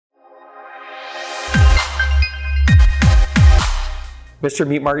Mr.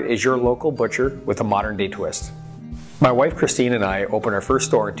 Meat Market is your local butcher with a modern day twist. My wife Christine and I opened our first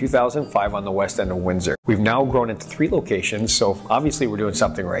store in 2005 on the west end of Windsor. We've now grown into 3 locations, so obviously we're doing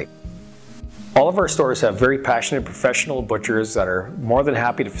something right. All of our stores have very passionate professional butchers that are more than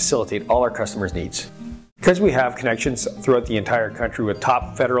happy to facilitate all our customers' needs. Because we have connections throughout the entire country with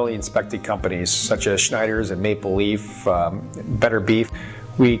top federally inspected companies such as Schneider's and Maple Leaf, Better Beef,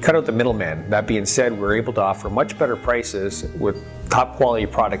 we cut out the middleman. That being said, we're able to offer much better prices with top quality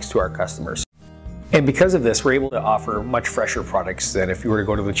products to our customers. And because of this, we're able to offer much fresher products than if you were to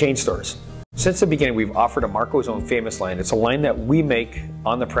go to the chain stores. Since the beginning, we've offered a Marco's Own Famous line. It's a line that we make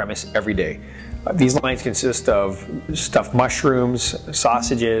on the premise every day. These lines consist of stuffed mushrooms,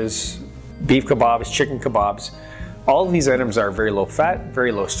 sausages, beef kebabs, chicken kebabs. All of these items are very low fat,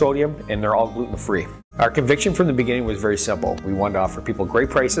 very low sodium, and they're all gluten-free. Our conviction from the beginning was very simple. We wanted to offer people great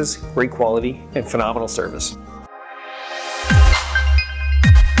prices, great quality, and phenomenal service.